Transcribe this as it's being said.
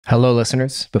Hello,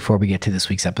 listeners. Before we get to this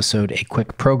week's episode, a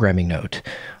quick programming note.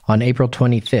 On April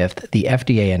 25th, the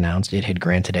FDA announced it had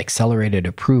granted accelerated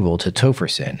approval to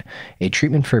tofersen, a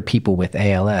treatment for people with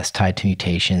ALS tied to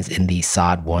mutations in the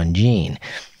SOD1 gene.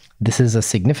 This is a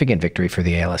significant victory for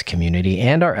the ALS community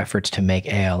and our efforts to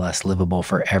make ALS livable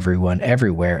for everyone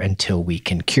everywhere until we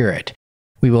can cure it.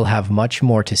 We will have much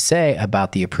more to say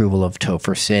about the approval of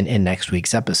tofersen in next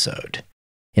week's episode.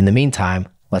 In the meantime,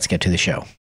 let's get to the show.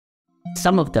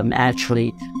 Some of them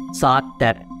actually thought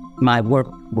that my work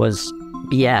was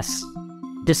BS.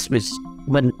 This was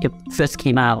when it first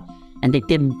came out, and they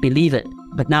didn't believe it.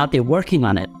 But now they're working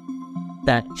on it.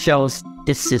 That shows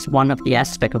this is one of the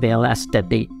aspects of ALS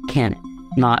that they can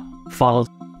not follow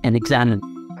and examine.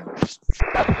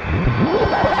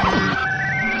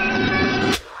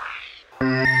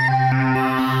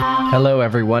 Hello,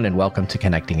 everyone, and welcome to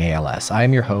Connecting ALS. I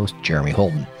am your host, Jeremy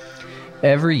Holden.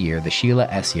 Every year, the Sheila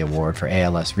Essey Award for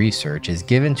ALS research is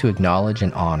given to acknowledge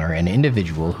and honor an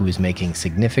individual who is making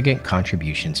significant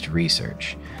contributions to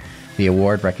research. The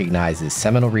award recognizes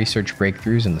seminal research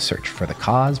breakthroughs in the search for the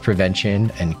cause,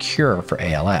 prevention, and cure for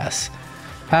ALS.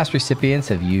 Past recipients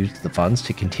have used the funds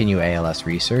to continue ALS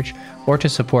research or to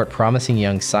support promising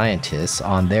young scientists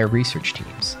on their research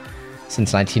teams.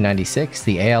 Since 1996,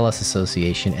 the ALS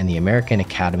Association and the American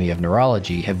Academy of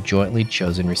Neurology have jointly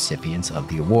chosen recipients of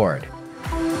the award.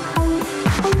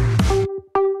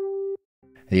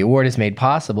 The award is made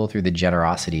possible through the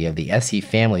generosity of the Essey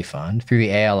Family Fund through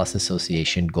the ALS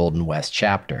Association Golden West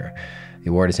chapter. The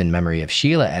award is in memory of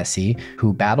Sheila Essey,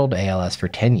 who battled ALS for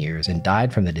 10 years and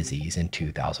died from the disease in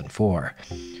 2004.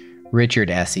 Richard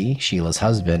Essey, Sheila's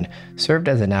husband, served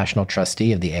as a national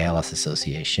trustee of the ALS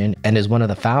Association and is one of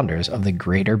the founders of the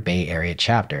Greater Bay Area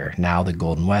chapter, now the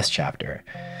Golden West chapter.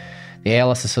 The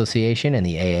ALS Association and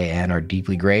the AAN are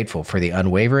deeply grateful for the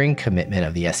unwavering commitment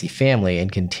of the Essey family in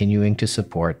continuing to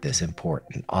support this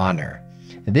important honor.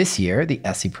 This year, the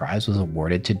Essey Prize was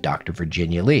awarded to Dr.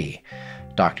 Virginia Lee.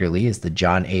 Dr. Lee is the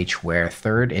John H. Ware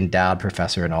III Endowed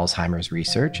Professor in Alzheimer's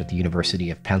Research at the University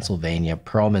of Pennsylvania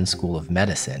Perelman School of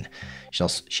Medicine.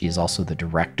 She is also the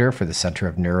Director for the Center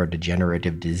of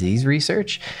Neurodegenerative Disease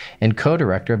Research and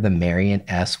co-director of the Marion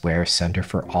S. Ware Center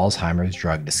for Alzheimer's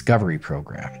Drug Discovery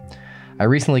Program. I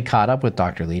recently caught up with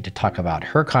Dr. Lee to talk about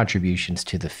her contributions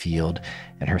to the field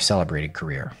and her celebrated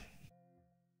career.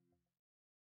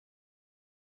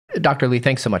 Dr. Lee,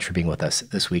 thanks so much for being with us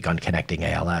this week on Connecting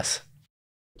ALS.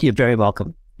 You're very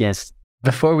welcome. Yes.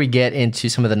 Before we get into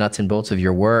some of the nuts and bolts of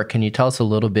your work, can you tell us a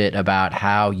little bit about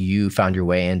how you found your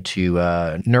way into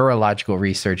neurological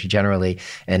research generally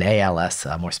and ALS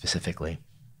more specifically?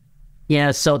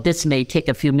 Yeah, so this may take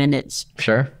a few minutes.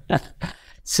 Sure.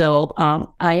 So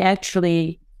I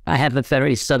have a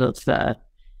very sort of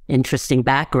interesting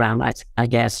background, I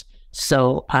guess.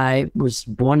 So I was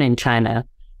born in China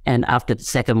and after the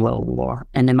Second World War.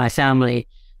 And then my family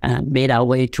made our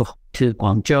way to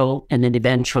Guangzhou. And then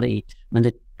eventually, when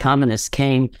the communists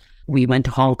came, we went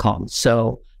to Hong Kong.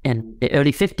 So in the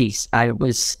early 50s, I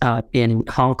was in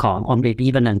Hong Kong, or maybe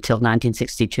even until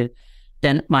 1962.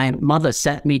 Then my mother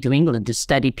sent me to England to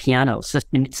study piano,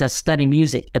 to study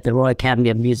music at the Royal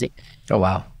Academy of Music. Oh,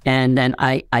 wow. And then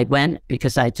I went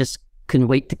because I just couldn't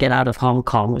wait to get out of Hong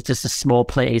Kong. It was just a small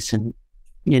place and,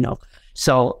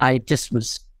 so I just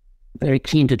was very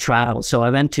keen to travel. So I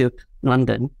went to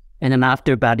London. And then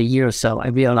after about a year or so, I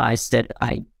realized that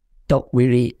I don't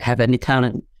really have any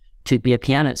talent to be a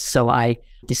pianist. So I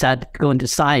decided to go into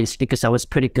science because I was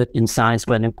pretty good in science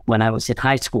when I was in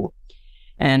high school.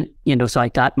 And, so I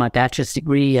got my bachelor's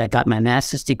degree, I got my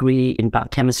master's degree in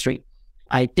biochemistry.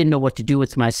 I didn't know what to do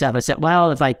with myself. I said, well,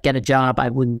 if I get a job, I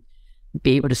wouldn't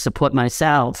be able to support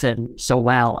myself and so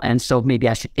well. And so maybe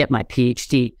I should get my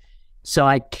PhD. So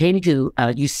I came to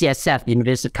UCSF,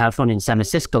 University of California in San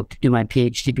Francisco, to do my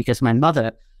PhD because my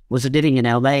mother was living in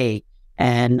LA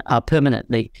and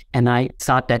permanently. And I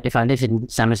thought that if I lived in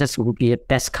San Francisco, it would be a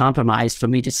best compromise for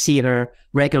me to see her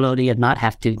regularly and not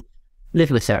have to live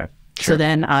with her. Sure. So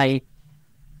then I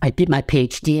did my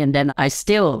PhD and then I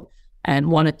still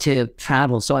wanted to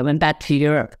travel. So I went back to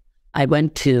Europe. I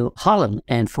went to Holland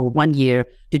and for 1 year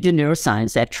to do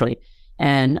neuroscience actually.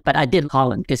 But I did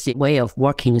Holland because the way of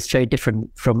working is very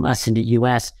different from us in the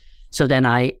US. So then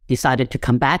I decided to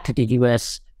come back to the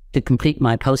US to complete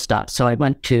my postdoc. So I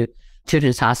went to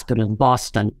Children's Hospital in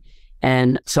Boston.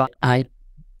 And so I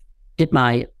did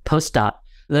my postdoc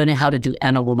learning how to do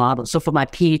animal models. So for my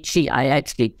PhD, I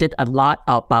actually did a lot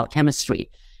of biochemistry.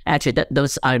 Actually,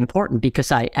 those are important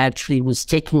because I actually was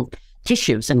taking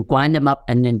tissues and grind them up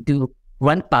and then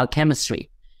run biochemistry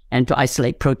and to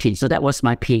isolate proteins. So that was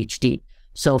my PhD.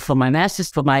 So for my master's,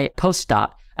 for my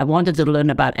postdoc, I wanted to learn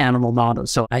about animal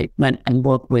models. So I went and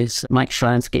worked with Mike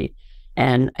Schlansky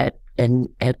and at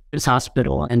his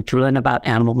hospital and to learn about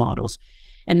animal models.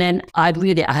 And then I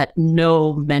had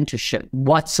no mentorship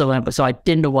whatsoever. So I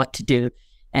didn't know what to do.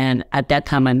 And at that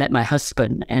time, I met my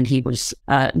husband, and he was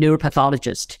a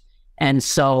neuropathologist. And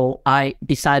so I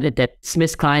decided that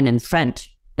SmithKline and Friend,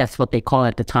 that's what they call it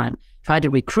at the time, tried to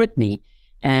recruit me.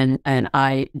 And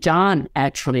John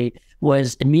actually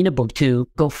was amenable to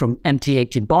go from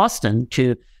MTH in Boston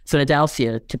to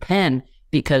Philadelphia to Penn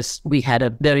because we had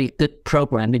a very good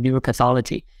program in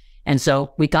neuropathology. And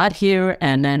so we got here,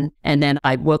 and then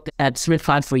I worked at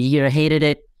SmithKline for a year, hated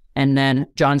it. And then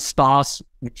John's boss,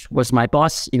 which was my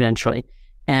boss eventually,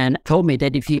 and told me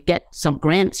that if you get some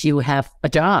grants, you have a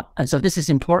job. And so this is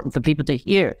important for people to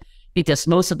hear, because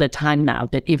most of the time now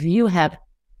that if you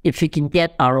can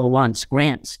get R01s,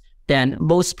 grants, then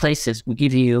most places will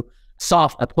give you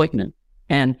soft appointment.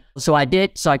 And so I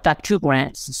did. So I got 2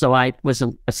 grants. So I was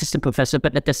an assistant professor,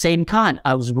 but at the same time,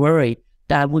 I was worried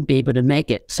that I wouldn't be able to make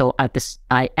it. So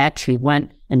I actually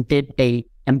went and did a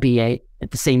MBA at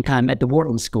the same time at the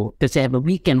Wharton School, because they have a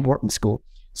weekend Wharton School.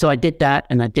 So I did that,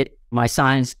 and I did my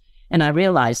science. And I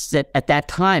realized that at that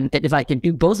time, that if I can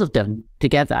do both of them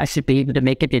together, I should be able to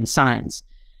make it in science.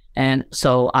 And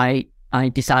so I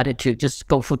decided to just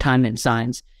go full-time in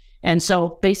science. And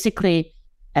so basically,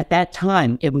 at that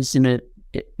time, it was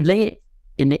late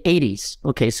in the 80s.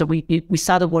 Okay, so we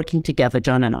started working together,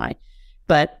 John and I.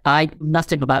 But I knew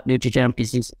nothing about neurodegenerative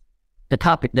disease, the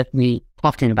topic that we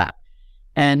talking about.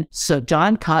 And so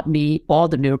John taught me all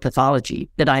the neuropathology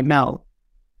that I know.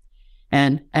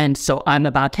 And so I'm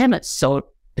a biochemist. So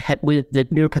with the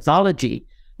neuropathology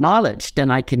knowledge,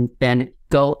 then I can then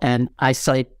go and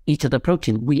isolate each of the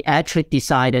proteins. We actually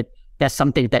decided that's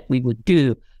something that we would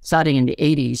do starting in the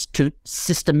 80s to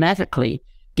systematically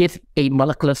give a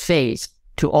molecular phase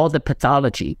to all the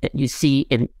pathology that you see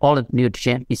in all of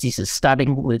neurodegenerative diseases,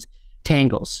 starting with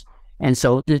tangles. And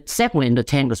so the segue into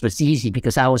tangles was easy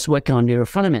because I was working on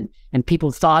neurofilament, and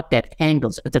people thought that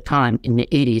tangles at the time in the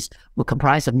 80s were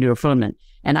comprised of neurofilament.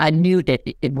 And I knew that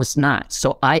it was not.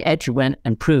 So I actually went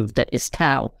and proved that it's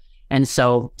tau. And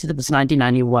so it was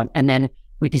 1991. And then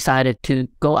we decided to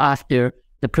go after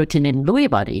the protein in Lewy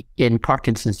body in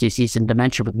Parkinson's disease and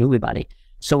dementia with Lewy body.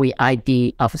 So we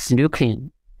ID alpha-synuclein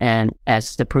and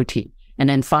as the protein. And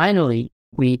then finally,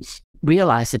 we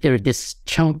realized that there is this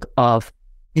chunk of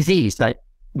disease, like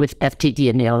with FTD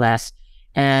and ALS,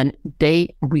 and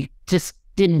we just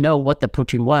didn't know what the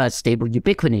protein was. They were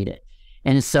ubiquitinated.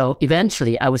 And so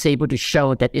eventually I was able to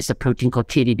show that it's a protein called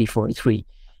TDP-43.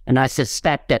 And I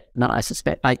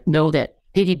know that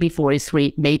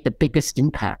TDP-43 made the biggest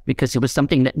impact because it was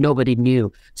something that nobody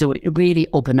knew. So it really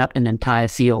opened up an entire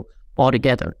field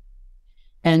altogether.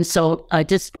 And so I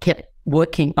just kept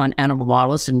working on animal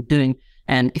models and doing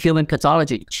human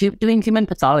pathology. Doing human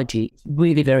pathology is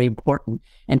really very important,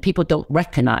 and people don't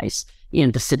recognize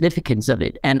the significance of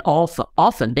it. And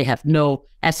often they have no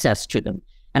access to them.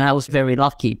 And I was very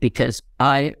lucky because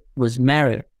I was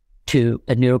married to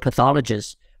a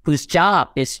neuropathologist whose job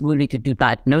is really to do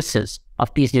diagnosis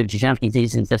of these neurodegenerative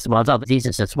diseases as well as other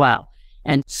diseases as well.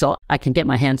 And so I can get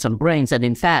my hands on brains. And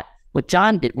in fact, what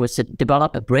John did was to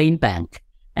develop a brain bank,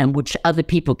 and which other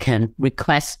people can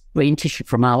request brain tissue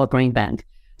from our brain bank.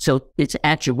 So it's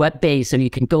actually web-based, so you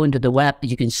can go into the web,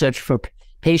 you can search for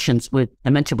patients with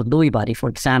dementia with Lewy body, for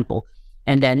example,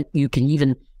 and then you can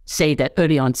even say that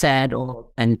early onset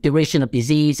and duration of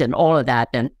disease and all of that,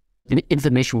 and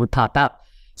information would pop up.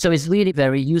 So it's really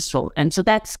very useful. And so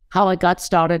that's how I got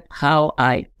started, how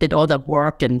I did all that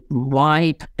work, and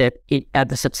why that it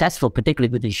was successful,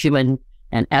 particularly with the human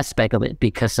and aspect of it,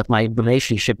 because of my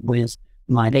relationship with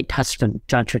my late husband,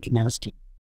 John Trichonowski.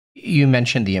 You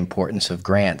mentioned the importance of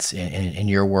grants in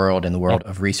your world, in the world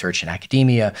of research and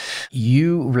academia.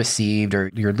 You received, or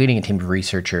you're leading a team of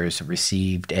researchers,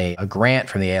 received a grant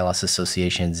from the ALS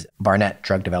Association's Barnett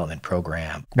Drug Development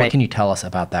Program. What can you tell us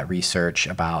about that research,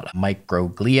 about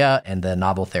microglia and the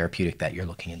novel therapeutic that you're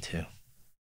looking into?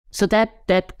 So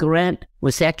that grant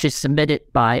was actually submitted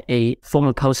by a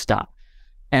former postdoc,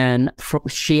 and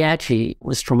she actually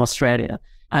was from Australia.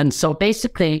 And so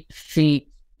basically,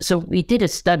 so we did a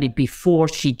study before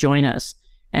she joined us,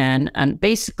 and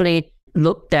basically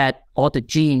looked at all the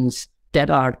genes that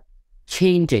are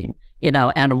changing in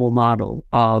our animal model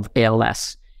of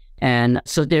ALS. And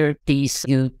so there are these,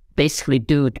 you basically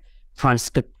do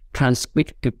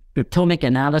transcriptomic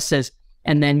analysis,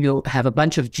 and then you'll have a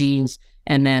bunch of genes,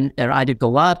 and then they'll either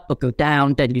go up or go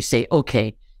down. Then you say,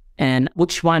 okay, and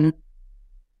which one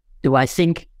do I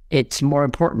think it's more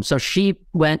important? So she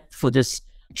went for this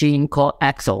gene called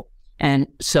AXL, And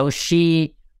so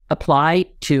she applied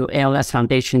to ALS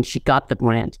Foundation. She got the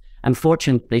grant.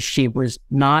 Unfortunately, she was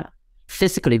not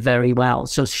physically very well.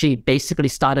 So she basically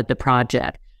started the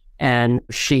project and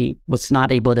she was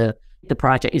not able to. The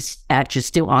project is actually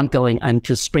still ongoing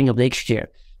until spring of next year.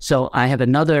 So I have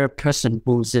another person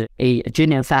who's a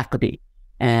junior faculty,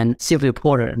 and Sylvia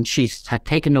Porter, and she's had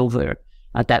taken over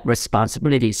that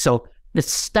responsibility. So the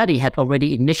study had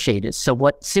already initiated. So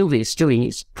what Sylvia is doing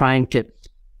is trying to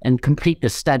complete the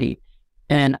study.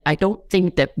 And I don't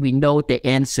think that we know the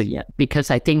answer yet, because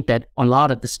I think that a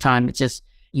lot of this time, it's just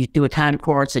you do a time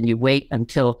course and you wait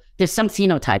until there's some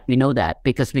phenotype. We know that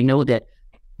because we know that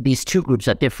these two groups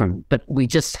are different, but we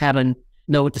just haven't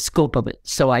know the scope of it.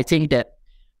 So I think that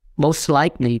most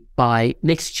likely by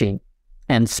next year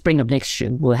and spring of next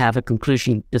year, we'll have a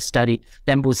conclusion of the study.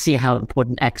 Then we'll see how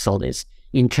important AXL is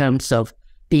in terms of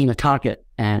being a target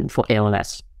and for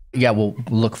ALS. Yeah, we'll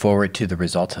look forward to the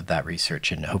results of that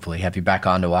research and hopefully have you back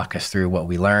on to walk us through what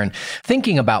we learned.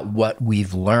 Thinking about what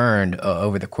we've learned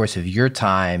over the course of your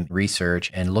time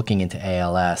research and looking into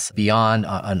ALS beyond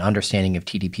an understanding of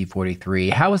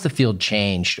TDP-43, how has the field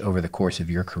changed over the course of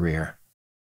your career?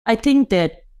 I think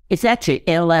that it's actually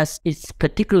ALS is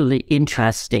particularly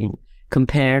interesting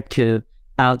compared to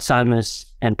Alzheimer's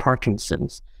and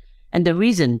Parkinson's. And the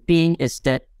reason being is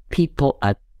that people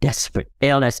are desperate.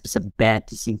 ALS is a bad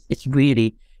disease.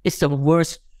 It's the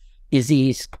worst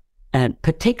disease, and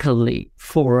particularly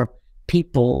for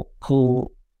people who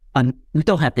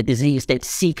don't have the disease, they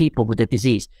see people with the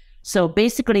disease. So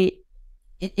basically,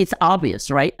 it's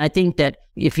obvious, right? I think that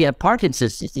if you have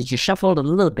Parkinson's, you shuffle a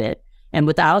little bit, and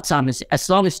with Alzheimer's, as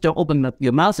long as you don't open up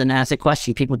your mouth and ask a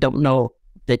question, people don't know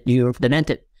that you're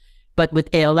demented. But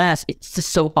with ALS, it's just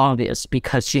so obvious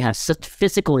because you have such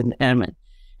physical impairment.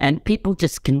 And people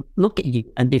just can look at you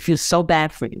and they feel so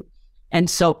bad for you. And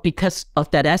so because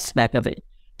of that aspect of it,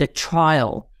 the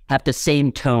trial have the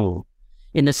same tone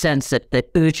in the sense that the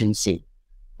urgency,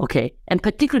 okay? And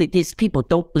particularly these people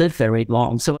don't live very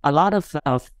long. So a lot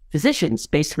of physicians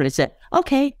basically said,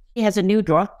 okay, he has a new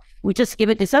drug. We just give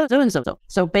it to so-and-so.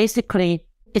 So basically,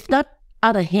 it's not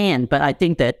out of hand, but I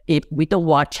think that if we don't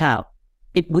watch out,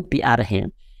 it would be out of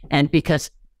hand. And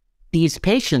because these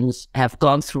patients have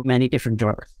gone through many different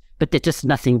drugs, but there's just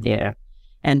nothing there.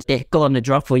 And they go on the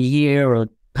drug for a year or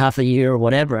half a year or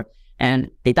whatever,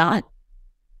 and they die.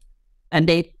 And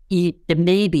they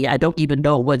maybe, I don't even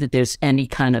know whether there's any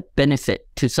kind of benefit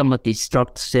to some of these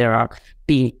drugs that are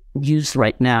being used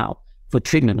right now for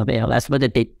treatment of ALS, whether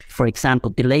they, for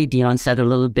example, delay the onset a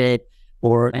little bit,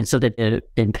 and so that the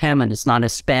impairment is not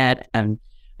as bad. And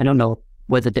I don't know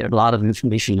whether there's a lot of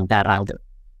information on that either.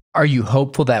 Are you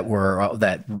hopeful that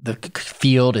that the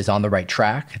field is on the right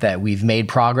track, that we've made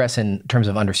progress in terms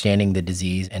of understanding the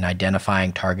disease and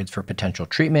identifying targets for potential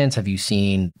treatments? Have you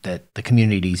seen that the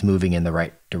community is moving in the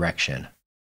right direction?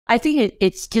 I think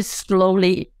it's just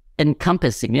slowly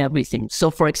encompassing everything.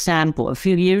 So, for example, a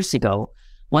few years ago,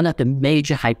 one of the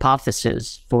major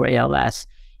hypotheses for ALS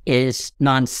is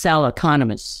non-cell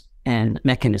autonomous and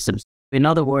mechanisms. In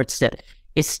other words, that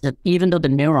it's that even though the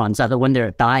neurons are the one that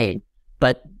are dying,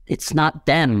 but it's not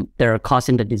them that are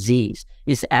causing the disease.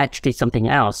 It's actually something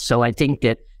else. So I think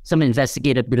that some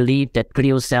investigators believe that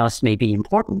glial cells may be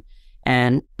important.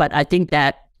 But I think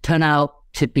that turned out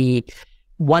to be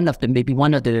maybe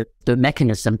one of the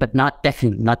mechanism, but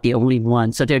definitely not the only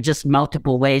one. So there are just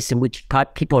multiple ways in which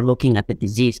people are looking at the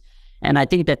disease. And I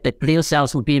think that the glial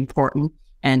cells will be important,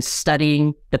 and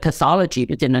studying the pathology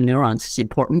within the neurons is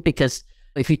important, because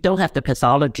if you don't have the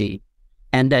pathology,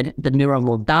 and then the neuron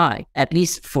will die. At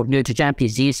least for neurodegenerative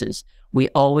diseases, we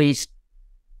always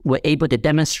were able to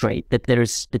demonstrate that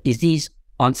there's the disease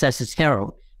onset is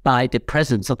heralded by the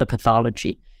presence of the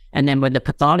pathology. And then when the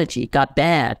pathology got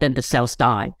bad, then the cells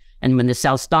die. And when the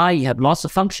cells die, you have loss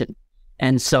of function.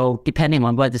 And so depending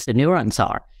on whether the neurons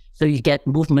are, so you get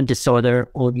movement disorder,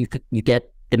 or you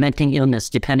get dementing illness,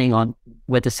 depending on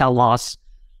where the cell loss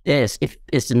is. If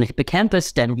it's in the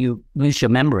hippocampus, then you lose your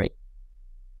memory.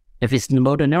 If it's in the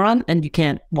motor neuron, then you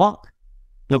can't walk.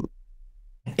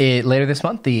 Later this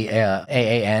month, the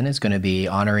AAN is going to be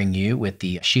honoring you with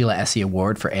the Sheila Essey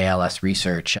Award for ALS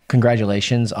research.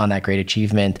 Congratulations on that great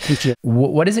achievement. Thank you.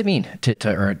 What does it mean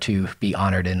to be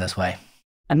honored in this way?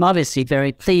 I'm obviously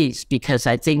very pleased, because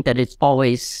I think that it's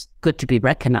always good to be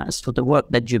recognized for the work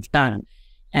that you've done.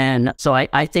 And so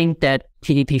I think that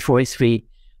TDP-43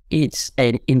 is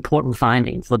an important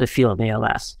finding for the field of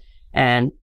ALS.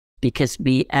 And because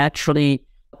we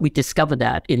discovered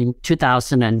that in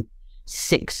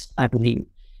 2006, I believe.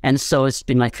 And so it's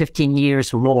been like 15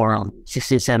 years or more,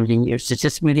 16, 17 years. It's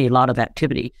just really a lot of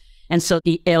activity. And so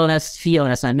the ALS field,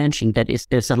 as I mentioned,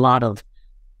 there's a lot of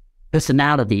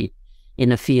personality in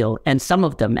the field. And some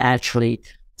of them actually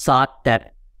thought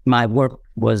that my work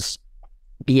was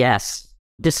BS.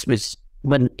 This was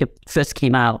when it first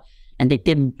came out, and they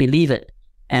didn't believe it.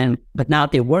 But now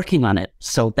they're working on it.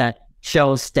 So that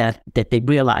shows that they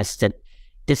realized that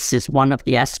this is one of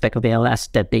the aspects of ALS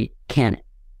that they can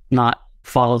not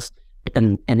follow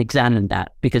and examine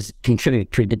that, because it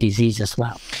contributes to the disease as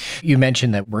well. You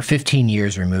mentioned that we're 15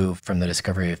 years removed from the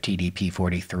discovery of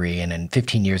TDP-43 and then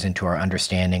 15 years into our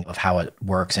understanding of how it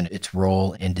works and its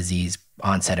role in disease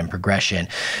onset and progression.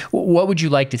 What would you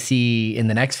like to see in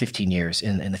the next 15 years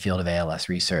in the field of ALS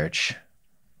research?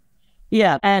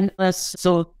 Yeah, and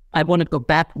so I want to go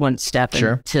back one step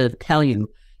to tell you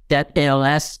that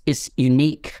ALS is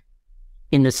unique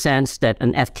in the sense that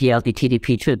an FTLD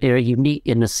TDP2, they're unique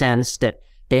in the sense that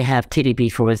they have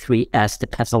TDP-43 as the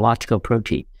pathological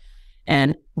protein.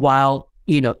 And while,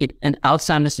 in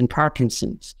Alzheimer's and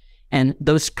Parkinson's, and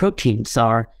those proteins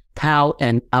are tau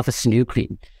and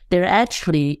alpha-synuclein, they're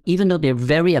actually, even though they're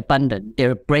very abundant,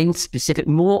 they're brain-specific,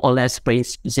 more or less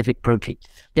brain-specific proteins.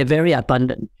 They're very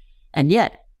abundant. And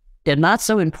yet, they're not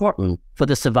so important for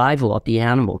the survival of the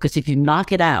animal, because if you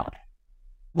knock it out,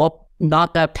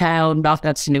 knock out tau, knock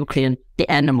out synuclein, the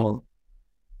animal,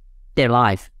 their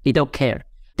life, they don't care.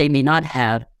 They may not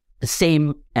have the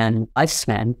same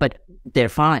lifespan, but they're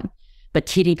fine. But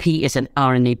TDP is an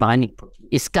RNA binding protein.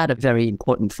 It's got a very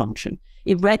important function.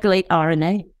 It regulates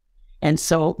RNA. And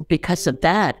so because of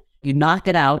that, you knock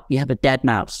it out, you have a dead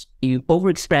mouse. You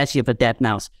overexpress, you have a dead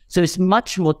mouse. So it's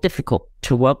much more difficult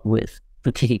to work with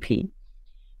for TDP.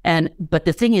 But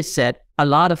the thing is that a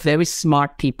lot of very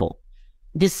smart people,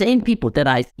 the same people that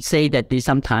I say that they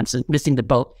sometimes are missing the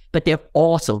boat, but they're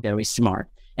also very smart.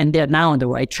 And they're now on the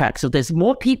right track. So there's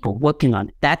more people working on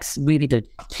it. That's really the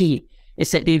key.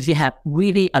 Is that if you have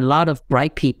really a lot of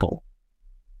bright people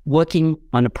working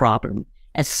on a problem,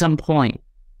 at some point,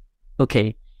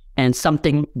 and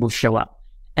something will show up.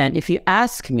 And if you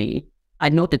ask me, I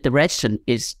know the direction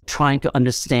is trying to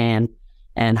understand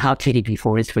and how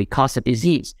TDP-43 causes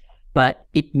disease, but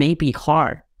it may be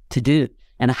hard to do,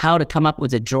 and how to come up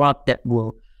with a drug that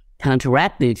will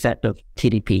counteract the effect of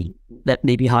TDP. That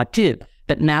may be hard too.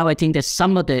 But now I think that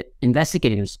some of the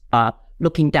investigators are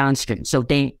looking downstream. So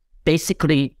they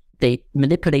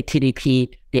manipulate TDP.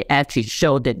 They actually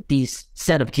show that these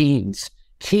set of genes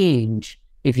change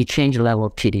if you change the level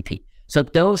of TDP. So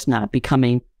those now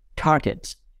becoming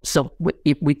targets. So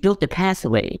if we built a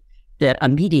pathway that are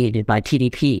mediated by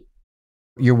TDP.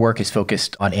 Your work is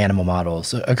focused on animal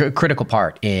models, a critical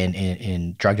part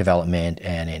in drug development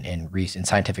and in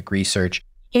scientific research.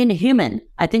 In human,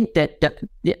 I think that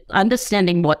the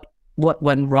understanding what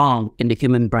went wrong in the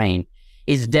human brain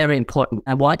is very important.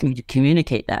 I want you to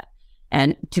communicate that.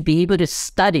 And to be able to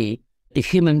study the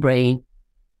human brain,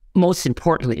 most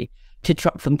importantly,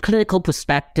 from clinical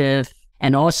perspective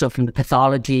and also from the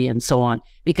pathology and so on.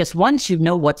 Because once you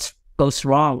know what goes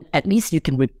wrong, at least you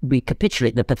can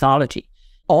recapitulate the pathology.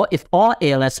 Or if all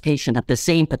ALS patients have the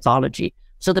same pathology,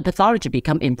 so the pathology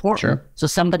become important. Sure. So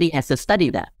somebody has to study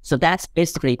that. So that's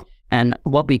basically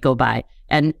what we go by.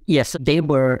 And yes, they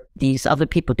were these other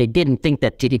people. They didn't think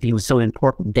that TDP was so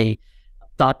important. They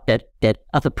thought that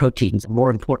other proteins are more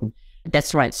important.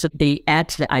 That's right. So they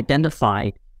actually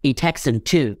identified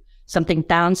Etexin-2, something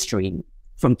downstream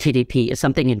from TDP, is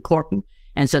something important.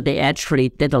 And so they actually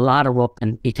did a lot of work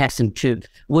on Etexin-2,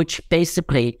 which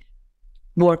basically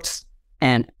works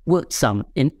and works some,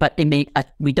 but it may,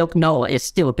 we don't know, it's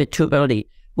still a bit too early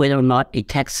whether or not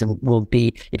Etexin will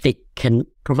be, if they can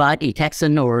provide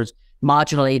Etexin or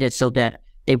modulate it so that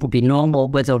it will be normal,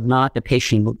 whether or not the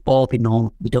patient will all be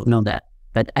normal, we don't know that.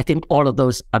 But I think all of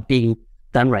those are being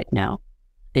done right now.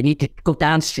 They need to go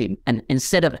downstream, and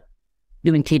instead of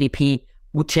doing TDP,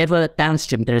 whichever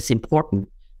downstream that is important,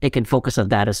 they can focus on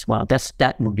that as well.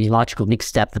 That would be a logical next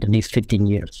step for the next 15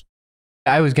 years.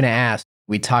 I was going to ask,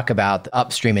 we talk about the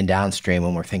upstream and downstream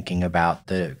when we're thinking about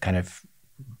the kind of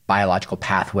biological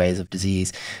pathways of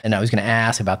disease. And I was going to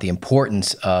ask about the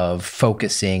importance of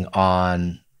focusing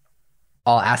on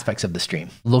all aspects of the stream,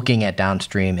 looking at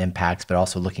downstream impacts, but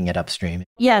also looking at upstream.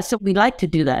 Yeah, so we like to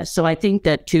do that. So I think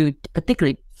that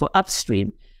particularly for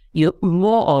upstream, you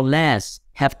more or less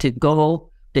have to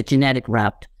go the genetic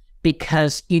route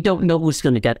because you don't know who's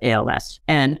going to get ALS.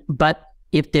 But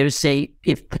if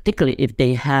particularly if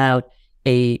they have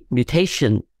a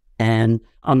mutation and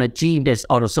on a gene that's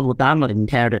autosomal dominant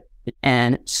inherited,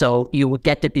 and so you will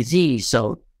get the disease.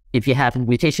 So if you have a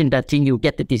mutation in that gene, you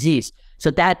get the disease. So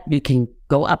that you can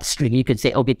go upstream. You can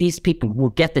say, okay, these people will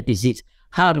get the disease.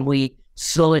 How do we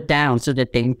slow it down so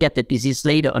that they can get the disease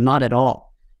later or not at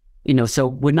all. So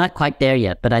we're not quite there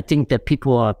yet, but I think that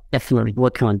people are definitely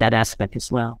working on that aspect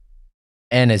as well.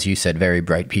 And as you said, very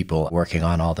bright people working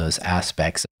on all those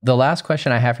aspects. The last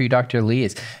question I have for you, Dr. Lee,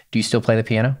 is do you still play the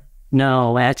piano?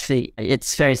 No, actually,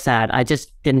 it's very sad. I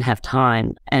just didn't have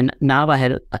time. And now I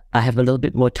have a little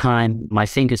bit more time. My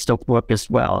fingers don't work as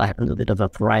well. I have a little bit of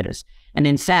arthritis. And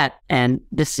in fact, and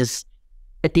this is,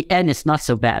 at the end, it's not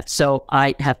so bad. So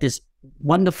I have this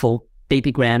wonderful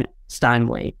baby grand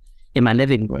Steinway in my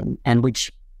living room, and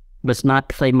which was not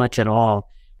played much at all.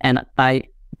 And I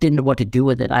didn't know what to do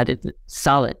with it. I didn't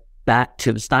sell it back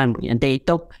to Steinway. And they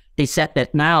said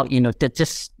that now, that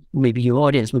just maybe your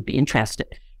audience would be interested.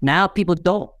 Now people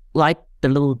don't like the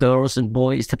little girls and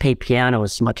boys to play piano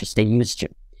as much as they used to.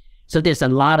 So there's a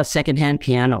lot of secondhand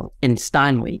piano in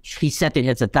Steinway. He said he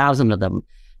has 1,000 of them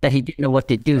that he didn't know what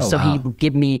to do. Oh, so wow. He would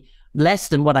give me less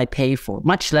than what I pay for,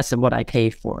 much less than what I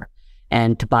pay for,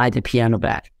 and to buy the piano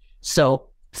back. So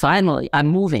finally, I'm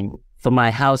moving from my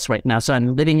house right now. So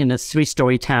I'm living in a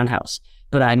 3-story townhouse,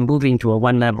 but I'm moving to a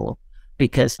 1 level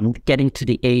because I'm getting to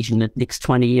the age in the next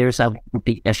 20 years, I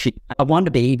want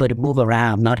to be able to move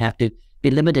around, not have to be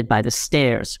limited by the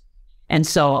stairs. And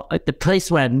so the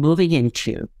place where I'm moving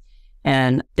into,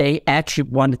 and they actually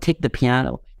want to take the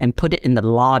piano and put it in the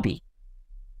lobby.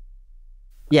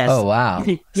 Yes. Oh, wow.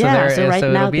 Yeah, so right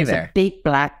now there's a big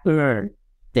black bird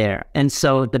there. And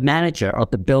so the manager of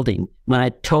the building, when I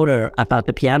told her about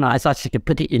the piano, I thought she could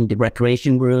put it in the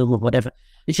recreation room or whatever.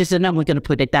 And she said, no, we're going to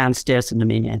put it downstairs in the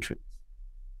main entrance.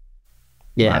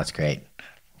 Yeah. Wow, that's great.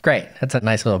 Great. That's a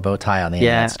nice little bow tie on the end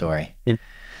of that story. Yeah.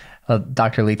 Well,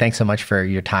 Dr. Lee, thanks so much for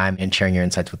your time and sharing your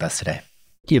insights with us today.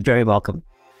 You're very welcome.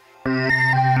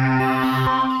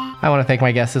 I want to thank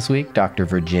my guest this week, Dr.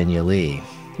 Virginia Lee.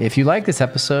 If you like this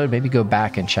episode, maybe go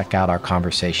back and check out our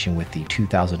conversation with the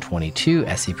 2022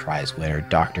 Essey Prize winner,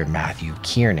 Dr. Matthew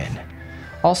Kiernan.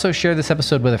 Also, share this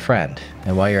episode with a friend.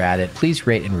 And while you're at it, please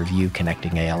rate and review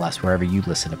Connecting ALS wherever you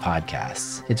listen to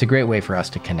podcasts. It's a great way for us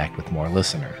to connect with more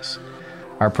listeners.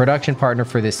 Our production partner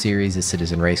for this series is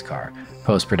Citizen Racecar.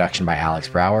 Post-production by Alex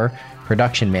Brower.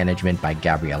 Production management by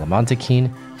Gabriella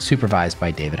Montequin. Supervised by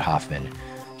David Hoffman.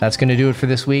 That's going to do it for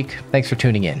this week. Thanks for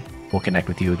tuning in. We'll connect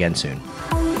with you again soon.